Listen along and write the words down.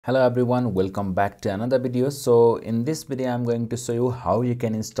Hello everyone, welcome back to another video. So in this video I'm going to show you how you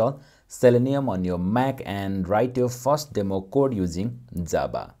can install Selenium on your Mac and write your first demo code using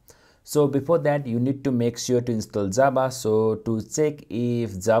Java. So before that you need to make sure to install Java. So to check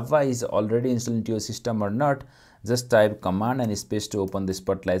if Java is already installed into your system or not, just type command and space to open the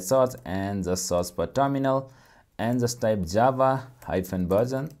Spotlight search and just search for terminal and just type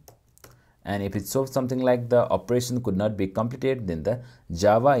java-version. And if it shows something like the operation could not be completed, then the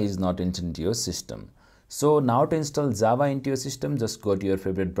Java is not installed into your system. So now to install Java into your system, just go to your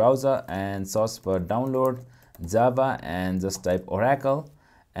favorite browser and search for download Java and just type Oracle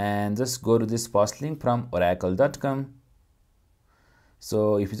and just go to this first link from oracle.com.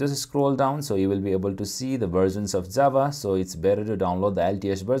 So if you just scroll down, so you will be able to see the versions of Java. So it's better to download the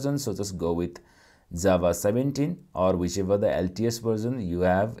LTS version. So just go with Java 17 or whichever the LTS version you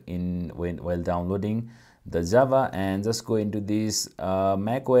have while downloading the Java, and just go into this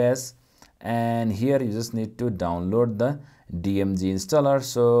Mac OS, and here you just need to download the DMG installer.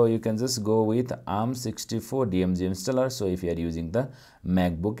 So you can just go with ARM64 DMG installer. So if you are using the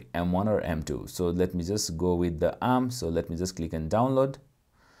MacBook M1 or M2, so let me just go with the ARM. So let me just click on download.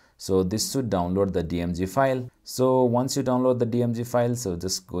 So this should download the DMG file. So once you download the DMG file, so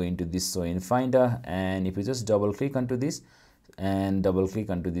just go into this show in Finder, and if you just double click onto this and double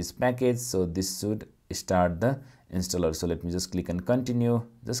click onto this package, so this should start the installer. So let me just click on continue,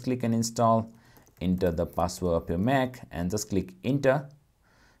 just click on install, enter the password of your Mac and just click enter.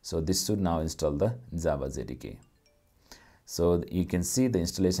 So this should now install the Java JDK. So you can see the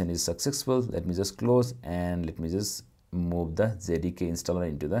installation is successful. Let me just close and let me just move the JDK installer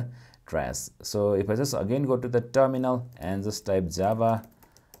into the trash. So if I just again go to the terminal and just type java-version,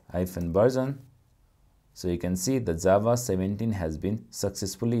 so you can see the Java 17 has been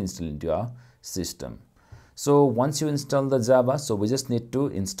successfully installed into our system. So once you install the Java, so we just need to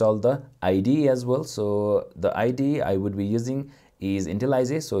install the IDE as well. So the IDE I would be using is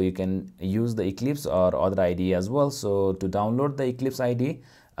IntelliJ, so you can use the Eclipse or other IDE as well. So to download the Eclipse IDE,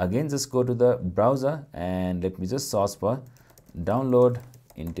 again just go to the browser and let me just search for download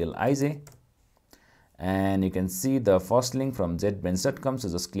IntelliJ, and you can see the first link from jetbrains.com. So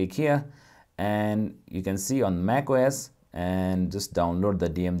just click here and you can see on Mac OS and just download the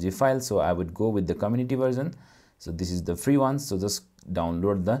DMG file. So I would go with the community version. So this is the free one, so just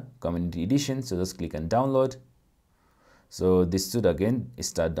download the community edition. So just click on download. So this should again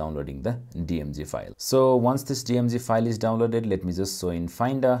start downloading the DMG file. So once this DMG file is downloaded, let me just show in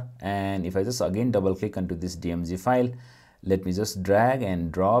Finder, and if I just again double click onto this DMG file, let me just drag and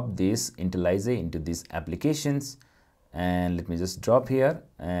drop this IntelliJ into these applications, and let me just drop here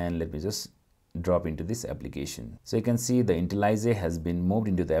and let me just drop into this application. So you can see the IntelliJ has been moved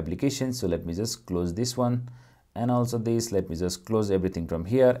into the application. So let me just close this one and also this. Let me just close everything from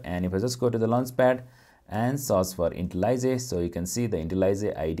here, and if I just go to the launchpad and search for IntelliJ, so you can see the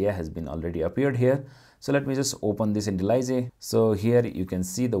IntelliJ idea has been already appeared here. So let me just open this IntelliJ. So here you can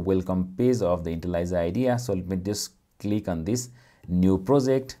see the welcome page of the IntelliJ idea. So let me just click on this new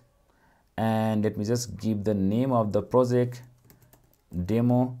project and let me just give the name of the project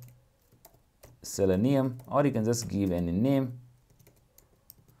demo Selenium, or you can just give any name.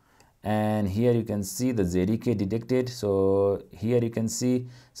 And here you can see the JDK detected. So here you can see,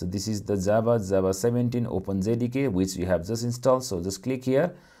 so this is the Java 17 Open JDK which you have just installed. So just click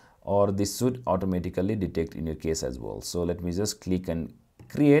here, or this should automatically detect in your case as well. So let me just click and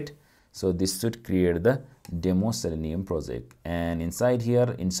create. So this should create the demo Selenium project, and inside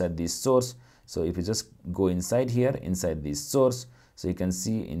here, inside this source, so if you just go inside here, inside this source, so you can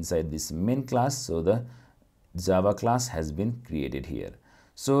see inside this main class, so the Java class has been created here.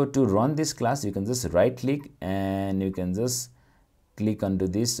 So to run this class, you can just right click and you can just click onto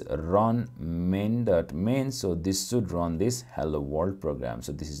this run main.main. So this should run this hello world program.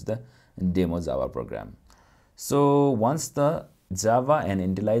 So this is the demo Java program. So once the Java and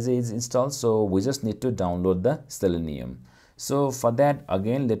IntelliJ is installed, so we just need to download the Selenium. So for that,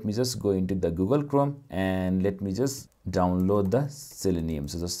 again let me just go into the Google Chrome and let me just download the Selenium.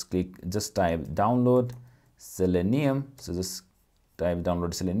 So just type download Selenium. So just type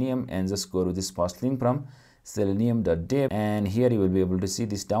download Selenium and just go to this first link from selenium.dev, and here you will be able to see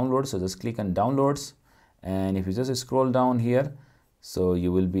this download. So just click on downloads, and if you just scroll down here, so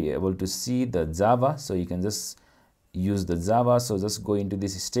you will be able to see the Java. So you can just use the Java. So just go into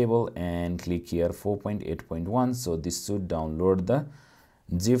this stable and click here 4.8.1. so this should download the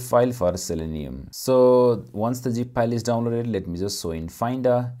zip file for Selenium. So once the zip file is downloaded, let me just show in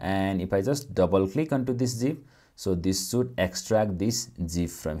Finder, and if I just double click onto this zip, so this should extract this zip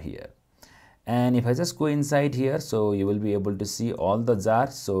from here. And if I just go inside here, so you will be able to see all the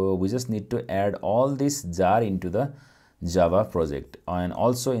jars. So we just need to add all this jar into the Java project, and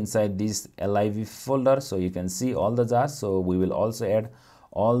also inside this liv folder, so you can see all the jars. So we will also add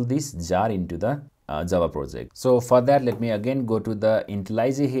all this jar into the Java project. So for that, let me again go to the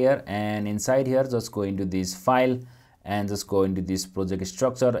IntelliJ here, and inside here just go into this file and just go into this project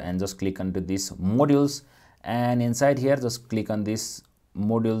structure and just click onto this modules, and inside here just click on this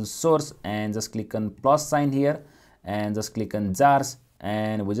module source and just click on plus sign here and just click on jars,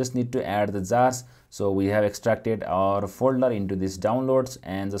 and we just need to add the jars. So we have extracted our folder into this downloads,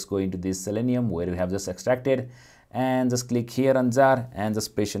 and just go into this Selenium where we have just extracted, and just click here on jar and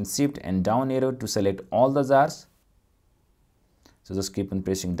just press shift and down arrow to select all the jars. So just keep on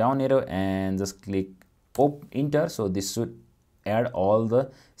pressing down arrow and just click enter. So this should add all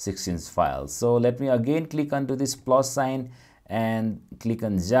the 16 files. So let me again click onto this plus sign and click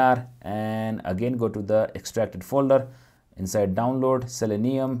on jar, and again go to the extracted folder, inside download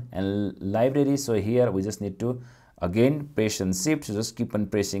Selenium and library. So here we just need to again press and shift, so just keep on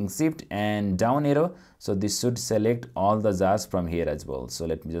pressing shift and down arrow. So this should select all the jars from here as well. So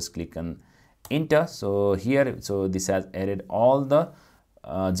let me just click on enter. So here, so this has added all the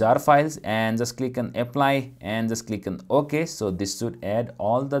jar files, and just click on apply and just click on OK. So this should add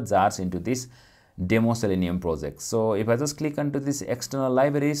all the jars into this demo Selenium project. So if I just click onto this external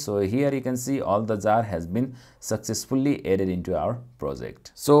library, so here you can see all the jar has been successfully added into our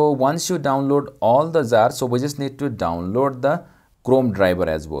project. So once you download all the jars, so we just need to download the Chrome driver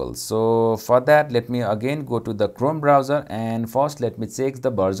as well. So for that, let me again go to the Chrome browser, and first let me check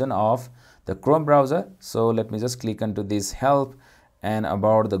the version of the Chrome browser. So let me just click onto this help and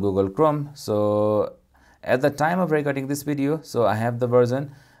about the Google Chrome. So at the time of recording this video, so I have the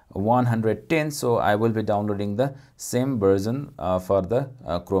version 110, so I will be downloading the same version for the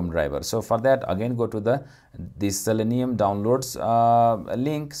Chrome driver. So for that, again go to this Selenium downloads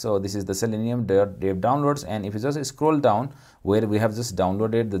link. So this is the Selenium dev downloads, and if you just scroll down where we have just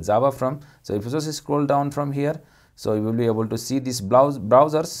downloaded the Java from, so if you just scroll down from here, so you will be able to see these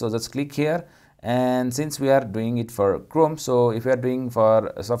browsers. So just click here, and since we are doing it for Chrome, so if you are doing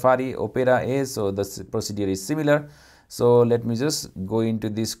for Safari, Opera, Edge, so the procedure is similar. So let me just go into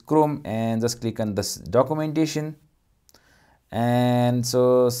this Chrome and just click on this documentation, and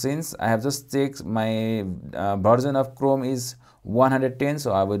so since I have just checked my version of Chrome is 110,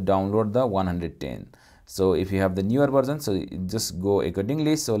 so I will download the 110. So if you have the newer version, so just go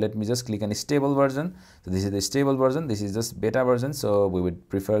accordingly. So let me just click on stable version. So this is the stable version, this is just beta version, so we would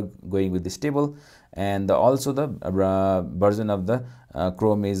prefer going with the stable. And also the version of the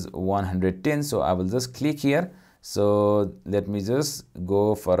Chrome is 110, so I will just click here. So let me just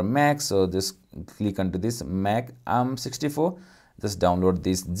go for Mac, so just click onto this Mac ARM64, just download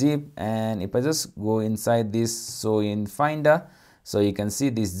this zip, and if I just go inside this, so in Finder, so you can see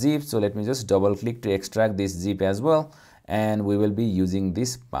this zip. So let me just double click to extract this zip as well, and we will be using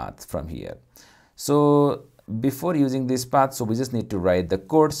this path from here. So before using this path, so we just need to write the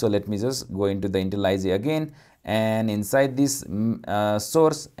code. So let me just go into the IntelliJ again, and inside this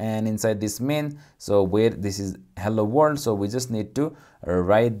source and inside this main, so where this is hello world, so we just need to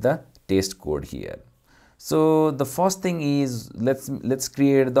write the test code here. So the first thing is let's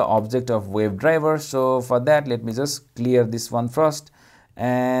create the object of WebDriver. So for that, let me just clear this one first.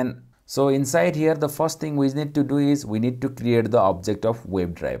 And so inside here, the first thing we need to do is we need to create the object of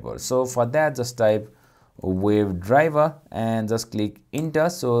WebDriver. So for that, just type WebDriver and just click enter.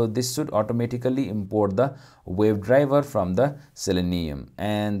 So this should automatically import the WebDriver from the Selenium,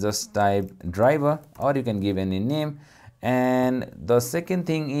 and just type driver, or you can give any name. And the second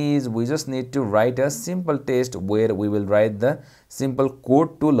thing is we just need to write a simple test where we will write the simple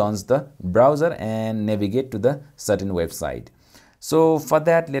code to launch the browser and navigate to the certain website. So for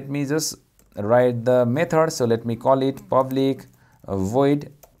that, let me just write the method. So let me call it public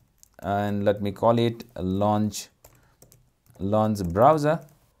void, and let me call it launch browser.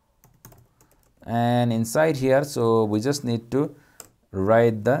 And inside here, so we just need to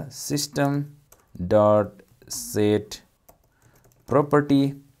write the system dot set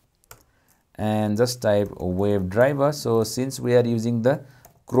property and just type WebDriver. So since we are using the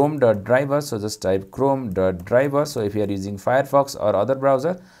Chrome.driver, so just type Chrome.driver. So if you are using Firefox or other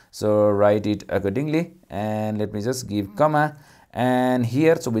browser, so write it accordingly. And let me just give comma, and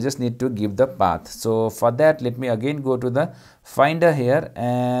here, so we just need to give the path. So for that, let me again go to the Finder here,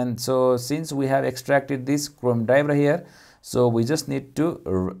 and so since we have extracted this Chrome driver here, so we just need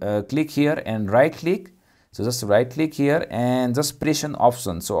to click here and right click. So just right click here and just press an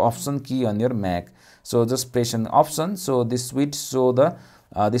option, so option key on your Mac. So just press an option, so this will show the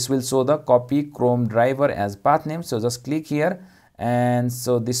this will show the copy Chrome driver as path name. So just click here, and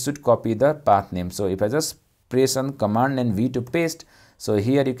so this should copy the path name. So if I just press on Command and V to paste, so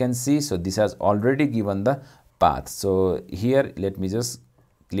here you can see, so this has already given the path. So here let me just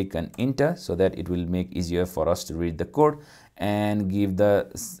click on enter, so that it will make easier for us to read the code, and give the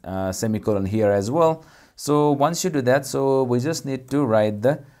semicolon here as well. So once you do that, so we just need to write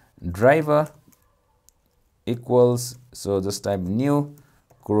the driver equals, so just type new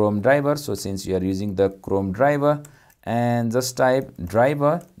Chrome driver. So since you are using the Chrome driver, and just type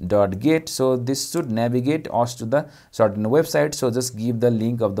driver.get. so this should navigate us to the certain website. So just give the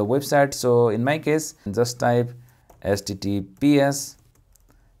link of the website. So in my case, just type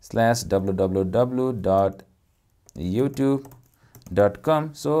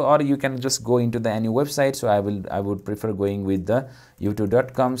https://www.youtube.com. so or you can just go into the any website. So I would prefer going with the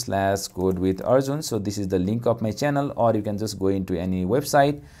youtube.com/code with Arjun. So this is the link of my channel, or you can just go into any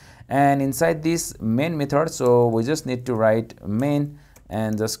website. And inside this main method, so we just need to write main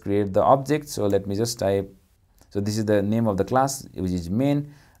and just create the object. So let me just type, so this is the name of the class, which is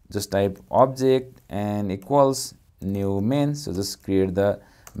main. Just type object and equals new main. So just create the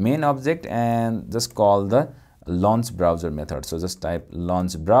main object and just call the launch browser method. So just type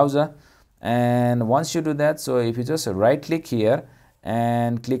launch browser, and once you do that, so if you just right click here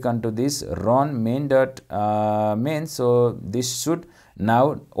and click onto this run main, so this should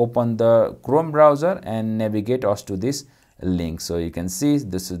now open the Chrome browser and navigate us to this link. So you can see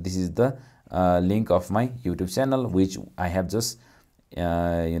this is the link of my YouTube channel, which I have just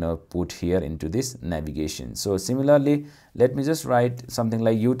put here into this navigation. So similarly, let me just write something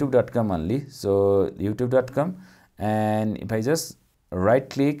like youtube.com only. So youtube.com, and if I just right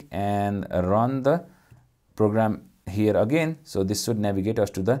click and run the program here again, so this should navigate us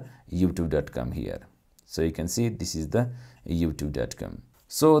to the youtube.com here. So you can see this is the youtube.com.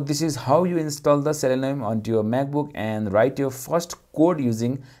 So this is how you install the Selenium onto your MacBook and write your first code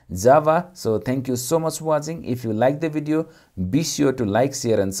using Java. So thank you so much for watching. If you like the video, be sure to like,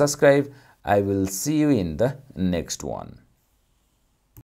 share and subscribe. I will see you in the next one.